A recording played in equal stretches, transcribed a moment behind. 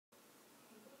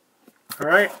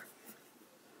Alright.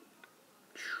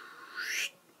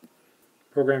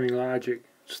 Programming logic.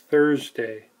 It's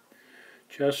Thursday.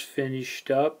 Just finished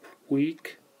up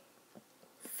week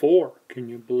 4. Can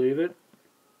you believe it?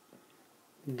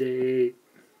 Day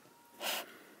 8.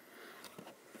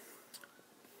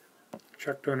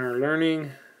 Checked on our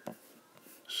learning.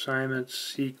 Assignments,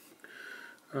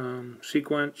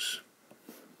 sequence.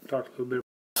 Talked a little bit.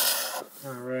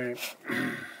 Alright.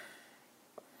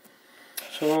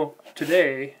 So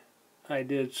today I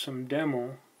did some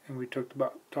demo and we talked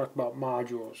about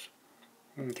modules.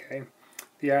 Okay.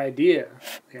 The idea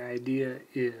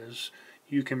is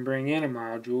you can bring in a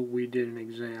module. We did an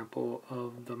example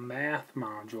of the math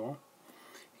module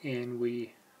and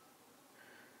we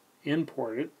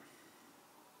import it.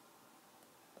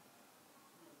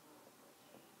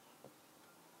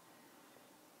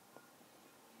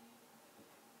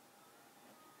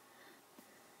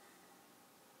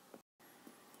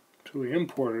 So we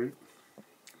imported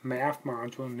math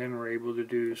module and then we're able to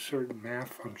do certain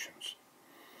math functions.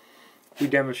 We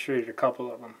demonstrated a couple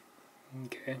of them.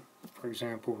 Okay, for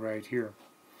example right here.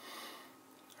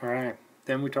 Alright,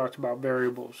 then we talked about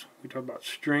variables. We talked about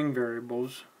string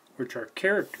variables, which are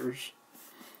characters,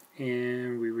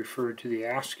 and we referred to the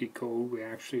ASCII code. We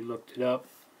actually looked it up.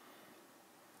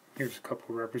 Here's a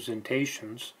couple of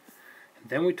representations. And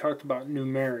then we talked about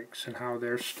numerics and how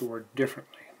they're stored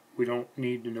differently. We don't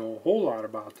need to know a whole lot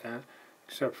about that,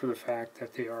 except for the fact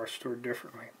that they are stored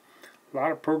differently. A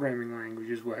lot of programming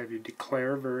languages will have you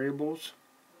declare variables.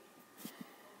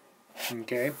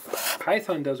 Okay,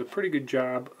 Python does a pretty good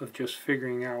job of just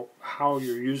figuring out how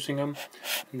you're using them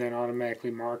and then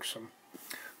automatically marks them.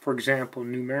 For example,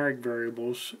 numeric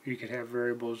variables, you could have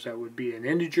variables that would be an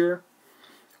integer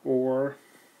or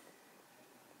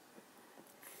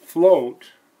float,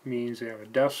 means they have a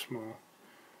decimal.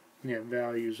 And you have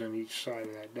values on each side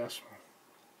of that decimal.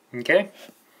 Okay?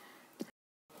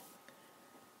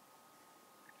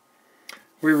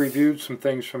 We reviewed some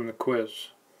things from the quiz.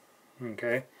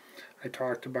 Okay? I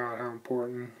talked about how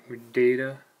important with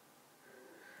data.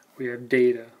 We have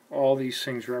data. All these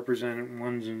things represented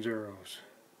ones and zeros.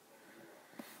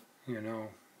 You know,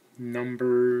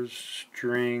 numbers,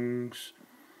 strings,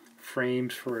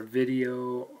 frames for a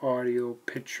video, audio,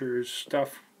 pictures,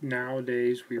 stuff.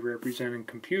 Nowadays we represent in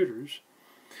computers.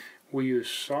 We use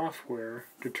software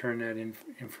to turn that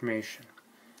information.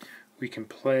 We can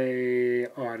play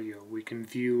audio, we can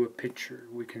view a picture,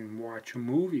 we can watch a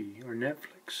movie or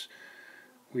Netflix.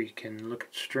 We can look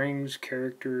at strings,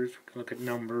 characters, we can look at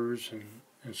numbers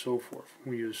and so forth.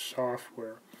 We use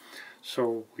software.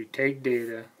 So we take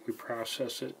data, we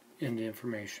process it into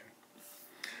information.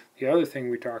 The other thing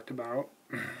we talked about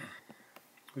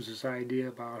was this idea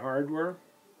about hardware.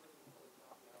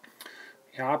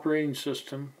 The operating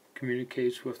system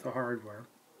communicates with the hardware.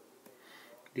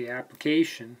 The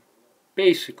application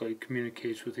basically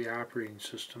communicates with the operating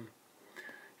system.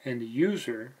 And the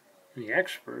user, the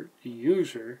expert, the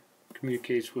user,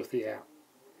 communicates with the app.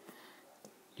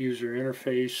 User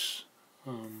interface,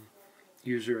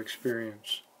 user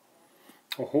experience.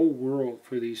 A whole world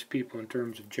for these people in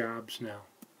terms of jobs now.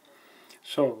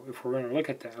 So if we're going to look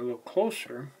at that a little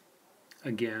closer,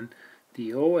 again,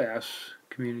 the OS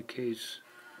communicates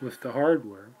with the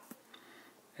hardware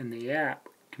and the app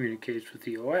communicates with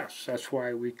the OS. That's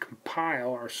why we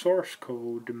compile our source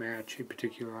code to match a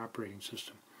particular operating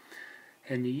system.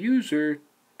 And the user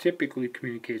typically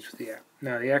communicates with the app.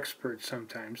 Now the experts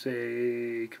sometimes,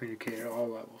 they communicate at all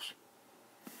levels.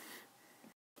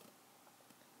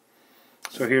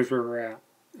 So here's where we're at.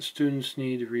 The students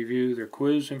need to review their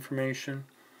quiz information.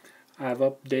 I've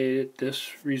updated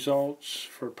this results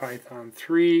for Python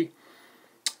 3.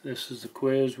 This is the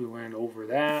quiz. We went over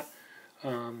that.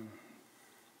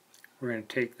 We're going to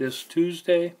take this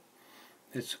Tuesday.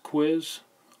 It's a quiz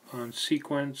on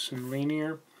sequence and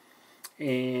linear.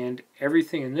 And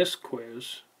everything in this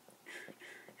quiz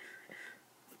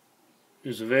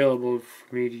is available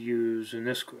for me to use in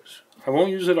this quiz. I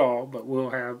won't use it all, but we'll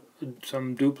have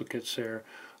some duplicates there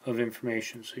of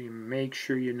information. So you make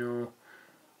sure you know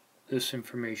this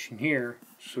information here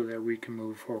so that we can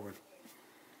move forward.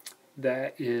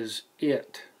 That is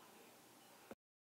it.